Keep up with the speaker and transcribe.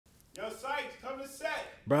Yo, Sykes, come to set.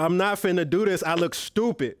 Bro, I'm not finna do this. I look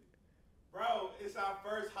stupid. Bro, it's our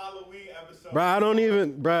first Halloween episode. Bro, I don't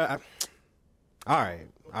even, bro. All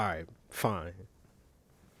right, fine.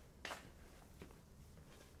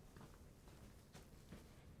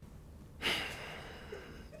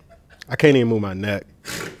 I can't even move my neck.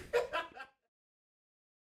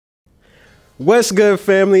 What's good,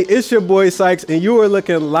 family? It's your boy Sykes, and you are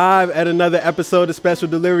looking live at another episode of Special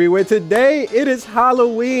Delivery, where today it is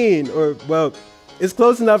Halloween, or well, it's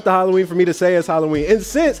close enough to Halloween for me to say it's Halloween. And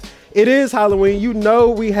since it is Halloween, you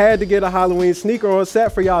know we had to get a Halloween sneaker on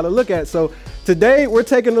set for y'all to look at. So today we're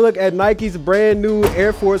taking a look at Nike's brand new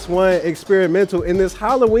Air Force One Experimental in this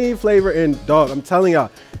Halloween flavor. And dog, I'm telling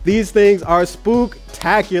y'all, these things are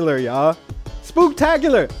spooktacular, y'all.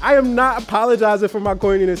 Spooktacular. I am not apologizing for my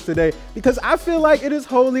corniness today because I feel like it is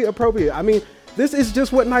wholly appropriate. I mean, this is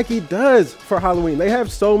just what Nike does for Halloween. They have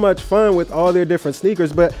so much fun with all their different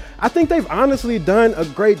sneakers, but I think they've honestly done a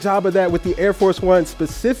great job of that with the Air Force One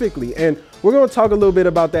specifically. And we're going to talk a little bit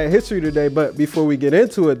about that history today. But before we get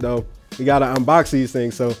into it though, we got to unbox these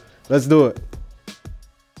things. So let's do it.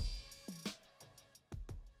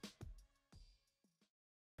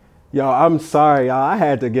 Yo, I'm sorry, y'all. I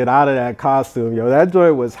had to get out of that costume, yo. That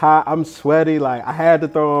joint was hot. I'm sweaty. Like, I had to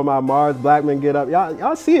throw on my Mars Blackman get up.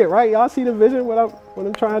 Y'all see it, right? Y'all see the vision what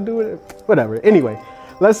I'm trying to do with it? Whatever. Anyway,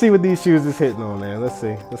 let's see what these shoes is hitting on, man. Let's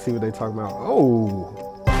see. Let's see what they talking about. Oh.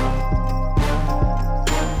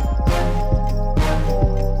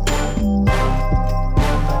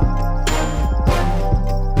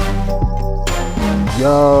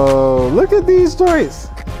 Yo, look at these joints.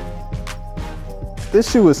 This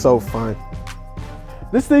shoe is so fun.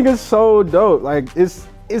 This thing is so dope. Like, it's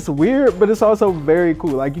weird, but it's also very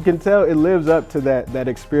cool. Like, you can tell it lives up to that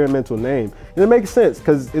experimental name. And it makes sense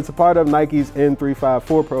because it's a part of Nike's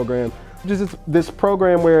N354 program, which is this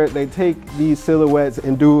program where they take these silhouettes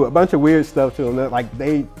and do a bunch of weird stuff to them. Like,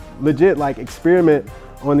 they legit like experiment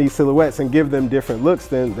on these silhouettes and give them different looks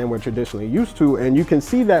than we're traditionally used to. And you can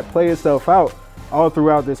see that play itself out all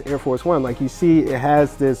throughout this Air Force One. Like, you see it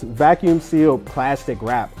has this vacuum sealed plastic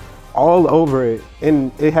wrap all over it,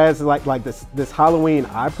 and it has like this Halloween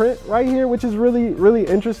eye print right here, which is really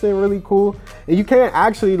interesting, really cool. And you can't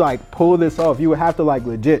actually like pull this off. You would have to like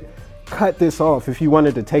legit cut this off if you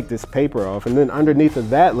wanted to take this paper off. And then underneath of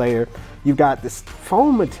that layer, you've got this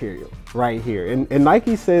foam material right here. And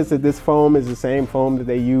Nike says that this foam is the same foam that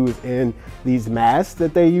they use in these masks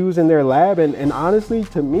that they use in their lab. And honestly,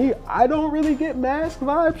 to me, I don't really get mask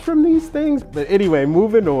vibes from these things. But anyway,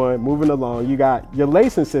 moving along, you got your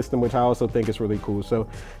lacing system, which I also think is really cool. So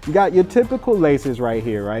you got your typical laces right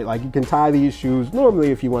here, right? Like, you can tie these shoes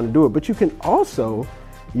normally if you want to do it, but you can also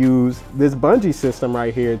use this bungee system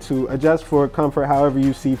right here to adjust for comfort however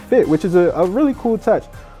you see fit, which is a really cool touch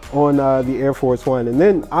on the Air Force One. And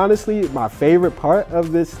then honestly, my favorite part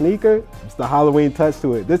of this sneaker is the Halloween touch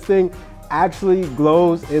to it. This thing actually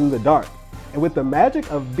glows in the dark. And with the magic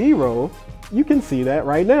of B-roll, you can see that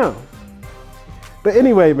right now. But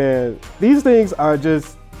anyway, man, these things are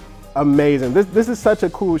just amazing. This is such a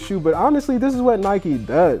cool shoe, but honestly, this is what Nike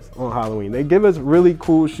does on Halloween. They give us really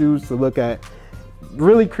cool shoes to look at,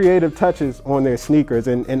 really creative touches on their sneakers.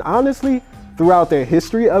 And honestly, throughout their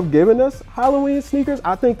history of giving us Halloween sneakers,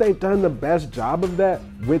 I think they've done the best job of that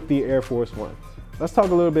with the Air Force One. Let's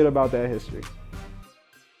talk a little bit about that history.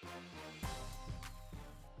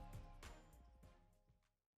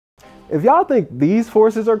 If y'all think these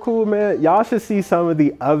forces are cool, man, y'all should see some of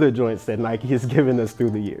the other joints that Nike has given us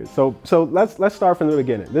through the years. So let's start from the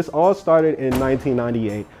beginning. This all started in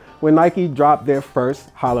 1998 when Nike dropped their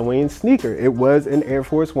first Halloween sneaker. It was an Air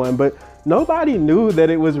Force One, but nobody knew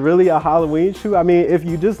that it was really a Halloween shoe. I mean, if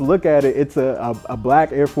you just look at it, it's a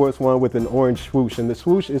black Air Force One with an orange swoosh, and the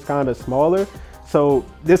swoosh is kind of smaller. So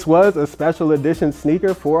this was a special edition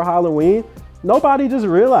sneaker for Halloween. Nobody just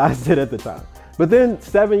realized it at the time. But then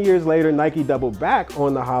 7 years later, Nike doubled back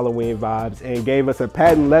on the Halloween vibes and gave us a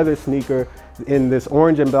patent leather sneaker in this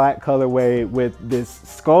orange and black colorway with this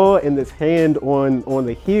skull and this hand on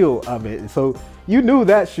the heel of it. So you knew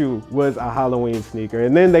that shoe was a Halloween sneaker.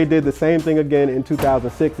 And then they did the same thing again in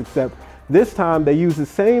 2006, except this time they used the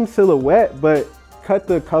same silhouette, but cut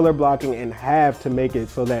the color blocking in half to make it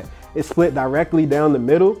so that it split directly down the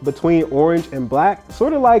middle between orange and black,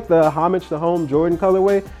 sort of like the Homage to Home Jordan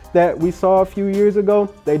colorway that we saw a few years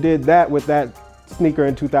ago. They did that with that sneaker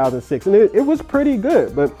in 2006, and it was pretty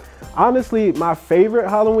good. But honestly, my favorite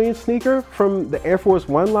Halloween sneaker from the Air Force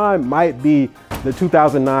One line might be the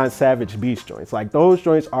 2009 Savage Beast joints. Like, those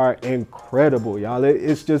joints are incredible, y'all.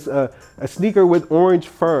 It's just a sneaker with orange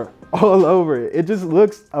fur all over it. It just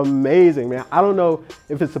looks amazing, man. I don't know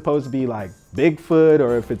if it's supposed to be like Bigfoot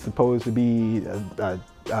or if it's supposed to be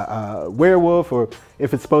a werewolf or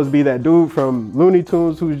if it's supposed to be that dude from Looney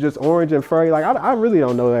Tunes who's just orange and furry. Like, I really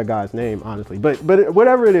don't know that guy's name, honestly. But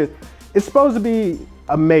whatever it is, it's supposed to be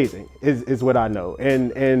amazing is what I know.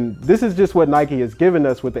 And this is just what Nike has given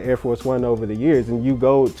us with the Air Force One over the years. And you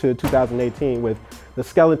go to 2018 with the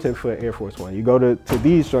skeleton foot Air Force One. You go to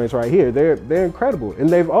these joints right here. They're incredible. And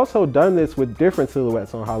they've also done this with different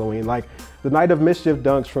silhouettes on Halloween, like the Night of Mischief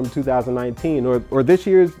dunks from 2019 or this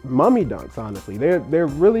year's Mummy dunks, honestly. They're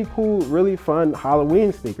really cool, really fun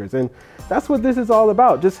Halloween sneakers. And that's what this is all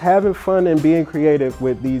about, just having fun and being creative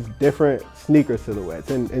with these different sneaker silhouettes.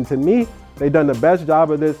 And to me, they've done the best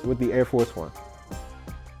job of this with the Air Force One.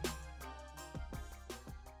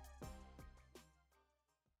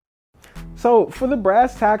 So for the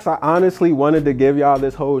brass tacks, I honestly wanted to give y'all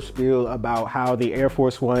this whole spiel about how the Air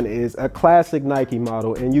Force One is a classic Nike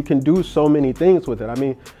model and you can do so many things with it. I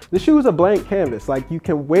mean, the shoe is a blank canvas. Like, you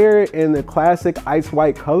can wear it in the classic ice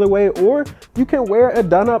white colorway, or you can wear a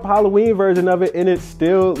done up Halloween version of it and it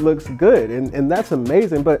still looks good. And that's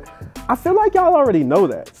amazing. But I feel like y'all already know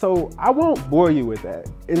that, so I won't bore you with that.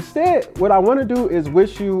 Instead, what I want to do is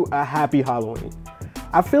wish you a happy Halloween.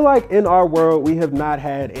 I feel like in our world, we have not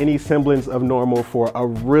had any semblance of normal for a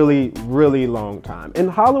really, really long time.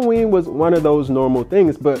 And Halloween was one of those normal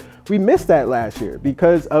things, but we missed that last year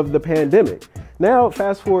because of the pandemic. Now,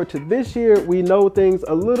 fast forward to this year, we know things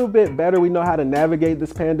a little bit better. We know how to navigate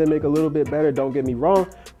this pandemic a little bit better. Don't get me wrong.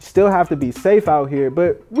 Still have to be safe out here,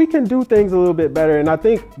 but we can do things a little bit better. And I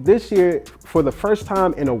think this year, for the first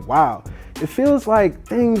time in a while, it feels like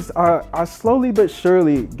things are slowly but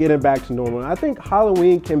surely getting back to normal. And I think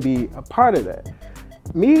Halloween can be a part of that.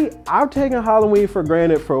 Me, I've taken Halloween for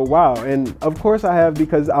granted for a while. And of course I have,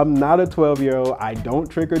 because I'm not a 12-year-old. I don't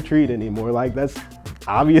trick or treat anymore. Like, that's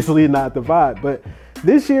obviously not the vibe. But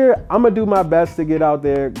this year, I'm gonna do my best to get out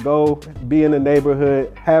there, go be in the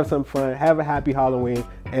neighborhood, have some fun, have a happy Halloween.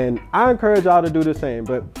 And I encourage y'all to do the same.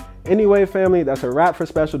 But anyway, family, that's a wrap for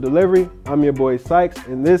Special Delivery. I'm your boy Sykes,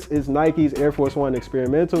 and this is Nike's Air Force One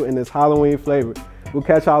Experimental in this Halloween flavor. We'll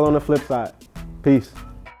catch y'all on the flip side. Peace.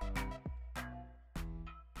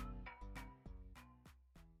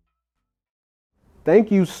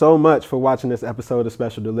 Thank you so much for watching this episode of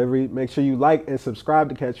Special Delivery. Make sure you like and subscribe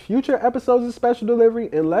to catch future episodes of Special Delivery,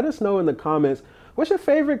 and let us know in the comments, what's your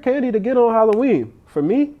favorite candy to get on Halloween? For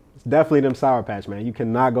me, it's definitely them Sour Patch, man. You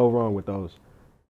cannot go wrong with those.